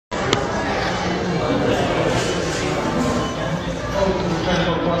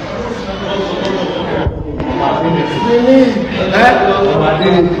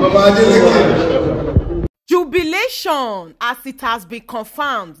Jubilation as it has been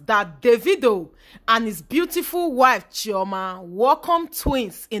confirmed that Davido and his beautiful wife Chioma welcome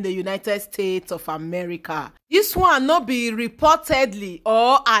twins in the United States of America. This one not be reportedly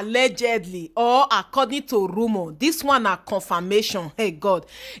or allegedly or according to rumor. This one a confirmation. Hey God.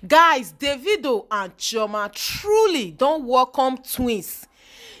 Guys, Davido and Chioma truly don't welcome twins.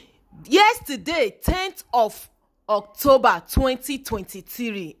 Yesterday, 10th of October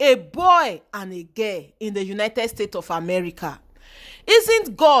 2023, a boy and a girl in the United States of America.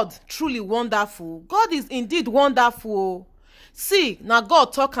 Isn't God truly wonderful? God is indeed wonderful. See, now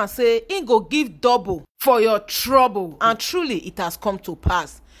God talk and say, he go give double for your trouble. And truly, it has come to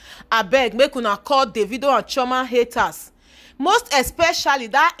pass. I beg, make una call Davido and Chioma haters. Most especially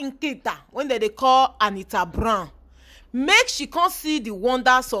that Nkita, when they call Anita Brown. Make she can't see the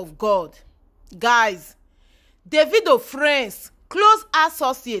wonders of God. Guys, Davido friends, close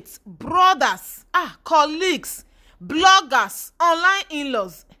associates, brothers, colleagues, bloggers, online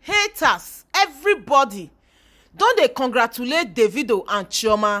in-laws, haters, everybody. Don't they congratulate Davido and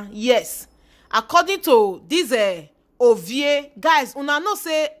Chioma? Yes. According to this Ovie, guys, una know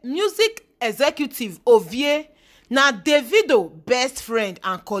say music executive Ovie na Davido best friend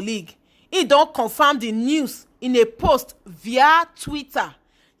and colleague. He don't confirm the news in a post via Twitter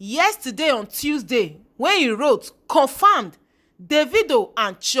yesterday on Tuesday, when he wrote, confirmed, Davido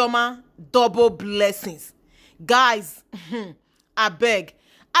and Chioma double blessings. Guys, I beg,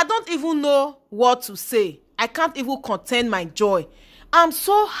 I don't even know what to say. I can't even contain my joy. I'm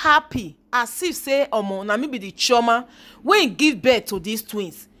so happy, as if say, omo, na me be the Chioma when he give birth to these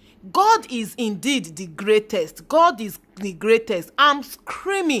twins. God is indeed the greatest. God is the greatest. I'm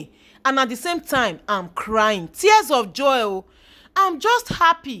screaming, and at the same time, I'm crying. Tears of joy. Oh. I'm just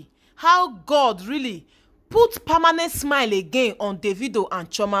happy how God really put permanent smile again on Davido and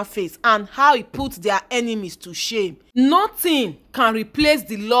Chioma face, and how he put their enemies to shame. Nothing can replace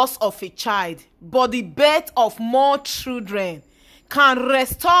the loss of a child, but the birth of more children can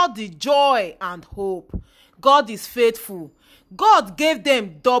restore the joy and hope. God is faithful. God gave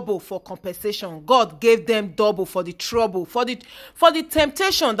them double for compensation. God gave them double for the trouble, for the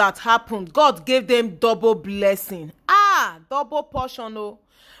temptation that happened. God gave them double blessing. Double portion. Oh.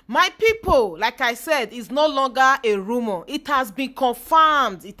 My people, like I said, is no longer a rumor. It has been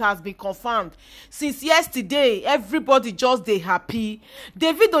confirmed. It has been confirmed. Since yesterday, everybody just dey happy.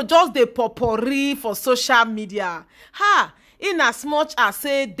 Davido just dey potpourri for social media. In as much as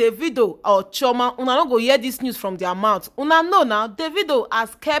say Davido or Chioma, una no go hear this news from their mouth. Una know now, Davido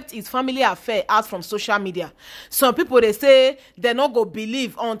has kept his family affair out from social media. Some people, they say they no go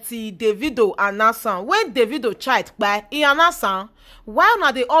believe until Davido announce am. When Davido child kpai, he announce am. Why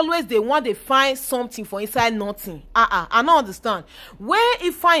una they always they want to find something for inside nothing? I don't understand. Where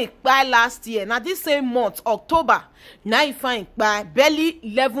he find kpai last year, now this same month, October, now he find kpai barely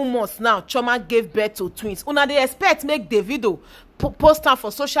 11 months now. Chioma gave birth to twins. Una they expect make Davido post am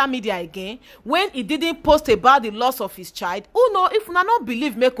for social media again when he didn't post about the loss of his child? Who know? If una not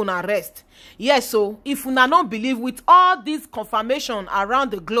believe, make una rest. Yes, so if una not believe, with all this confirmation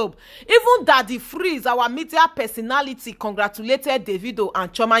around the globe, even Daddy Freeze, our media personality, congratulated Davido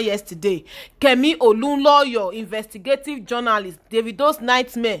and Chioma yesterday. Kemi Olunloyo, investigative journalist, Davido's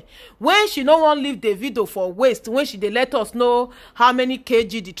nightmare, when she no wan leave Davido for waste, when she dey let us know how many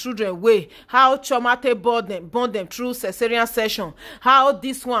kg the children weigh, how Chioma take born them through cesarean section, how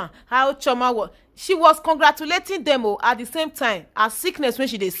this one, how Chioma was. She was congratulating them at the same time. Her sickness when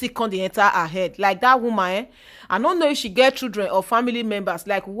she dey sick on the enter her head. Like that woman, I don't know if she get children or family members,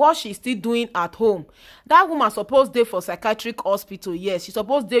 like what she's still doing at home. That woman supposed dey for psychiatric hospital. Yes, she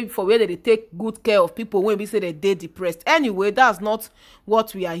supposed dey for where they take good care of people when we say they dey depressed. Anyway, that's not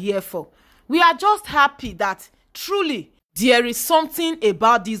what we are here for. We are just happy that truly there is something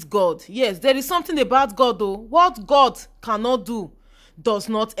about this God. Yes, there is something about God though. What God cannot do does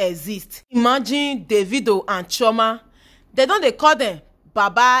not exist. Imagine Davido and Chioma. They call them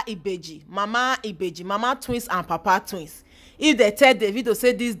Baba Ibeji, Mama twins and Papa twins. If they tell Davido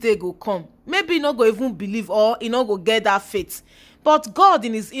say this day go come, maybe he no go even believe, or he no go get that faith. But God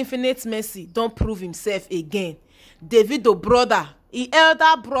in his infinite mercy don't prove himself again. Davido brother, his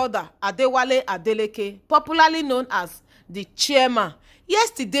elder brother, Adewale Adeleke, popularly known as the chairman,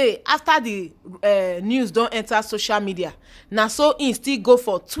 yesterday after the news don't enter social media, now so he still go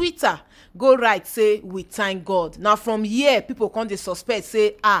for Twitter, go write say we thank God. Now from here people come dey suspect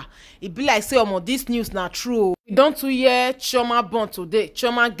say it be like say omo this news na true. We don't hear Chioma born today.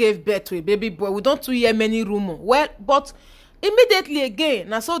 Chioma gave birth to a baby boy. We don't hear many rumor. Well, but immediately again,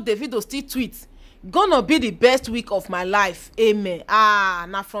 now so Davido still tweets, gonna be the best week of my life, amen.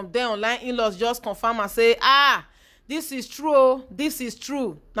 Now from there online in-laws just confirm and say this is true oh, this is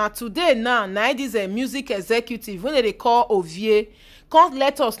true. Now today now this a music executive when they call Ovie can't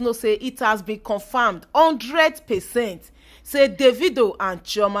let us know say it has been confirmed 100%. Say Davido and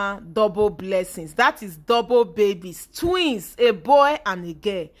Chioma double blessings. That is double babies, twins, a boy and a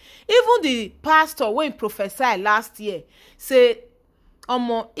girl. Even the pastor when prophesied last year say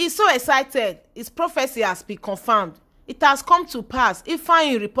he's so excited. His prophecy has been confirmed. It has come to pass.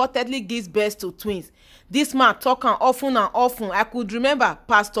 Ifeanyi reportedly gives birth to twins. This man talking often and often. I could remember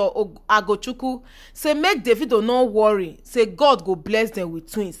Pastor Agochukwu say make Davido no worry. Say God go bless them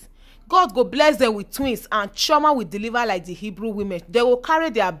with twins. God go bless them with twins, and Chioma will deliver like the Hebrew women. They will carry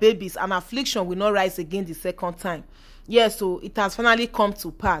their babies, and affliction will not rise again the second time. Yes, so it has finally come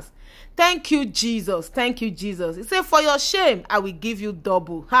to pass. Thank you, Jesus. Thank you, Jesus. He said, for your shame, I will give you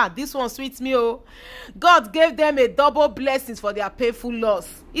double. This one sweets me, oh. God gave them a double blessings for their painful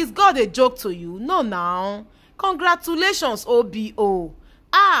loss. Is God a joke to you? No, now. Congratulations, OBO.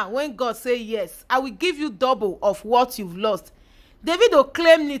 When God say yes, I will give you double of what you've lost. Davido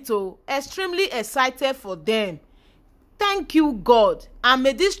claimed it, extremely excited for them. Thank you, God. And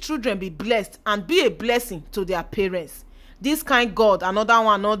may these children be blessed and be a blessing to their parents. This kind God, another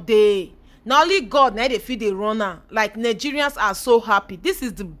one, not they. Not only God, now they feel the runner. Like Nigerians are so happy. This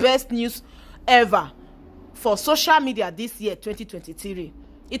is the best news ever for social media this year, 2023.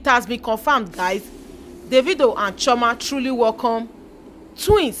 It has been confirmed, guys. Davido and Chioma truly welcome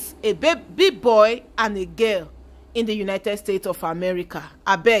twins, a baby boy and a girl, in the United States of America.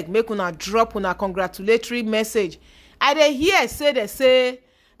 Abeg, make una drop una congratulatory message. I dey hear say they say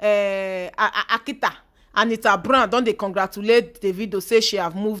Akita Anita Brown don dey congratulate Davido, say she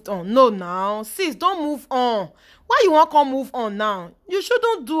have moved on. No now, sis, don't move on. Why you wan come move on now? You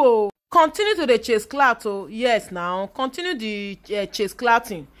shouldn't do. Continue to the chase clout. Yes, now continue the chase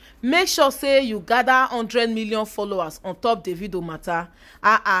clouting. Make sure say you gather 100 million followers on top Davido matter.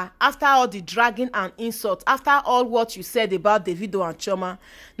 After all the dragging and insult, after all what you said about Davido and Chioma,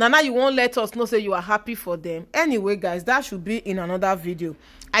 now you won't let us know say you are happy for them. Anyway, guys, that should be in another video.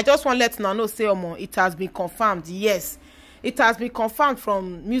 I just want to let you know say it has been confirmed. Yes, it has been confirmed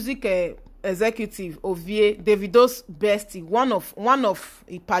from music executive Ovie, Davido's bestie, one of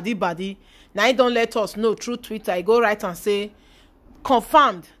paddy body. Now he don't let us know through Twitter. He go right and say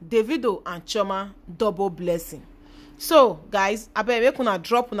confirmed Davido and Chioma double blessing. So guys, I beg make una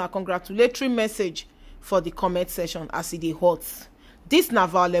drop una congratulatory message for the comment section as it hot. This na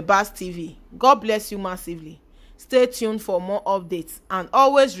Davido'S TV. God bless you massively. Stay tuned for more updates, and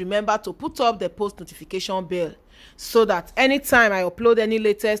always remember to put up the post notification bell so that anytime I upload any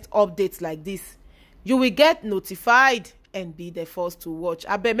latest updates like this, you will get notified and be the first to watch.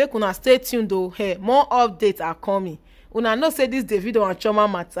 I beg make una stay tuned though. Hey, more updates are coming. Una know say this Davido and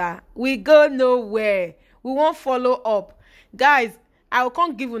Chioma matter, we go nowhere. We won't follow up, guys. I will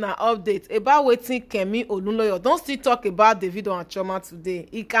come give una update about wetin Kemi Olunloyo don still talk about Davido and Chioma today.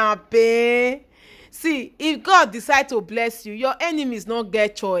 It can pay. See, if God decide to bless you, your enemies not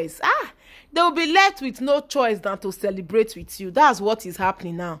get choice. They will be left with no choice than to celebrate with you. That's what is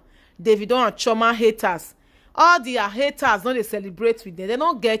happening now. Davido and Chioma haters, all their haters, not they celebrate with them. They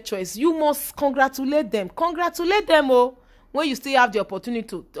don't get choice. You must congratulate them. Congratulate them, when you still have the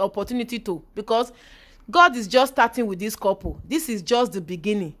opportunity to, because God is just starting with this couple. This is just the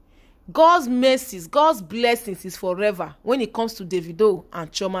beginning. God's mercies, God's blessings is forever when it comes to Davido and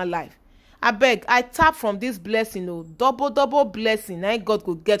Chioma life. I beg, I tap from this blessing, double blessing that God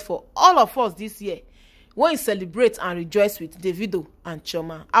could get for all of us this year when we celebrate and rejoice with Davido and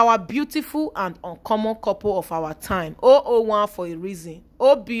Chioma, our beautiful and uncommon couple of our time. 001 for a reason.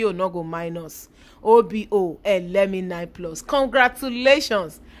 OBO no go minus. OBO 11+.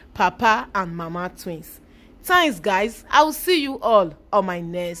 Congratulations, Papa and Mama twins. Thanks, guys. I will see you all on my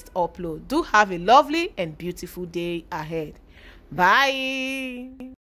next upload. Do have a lovely and beautiful day ahead. Bye.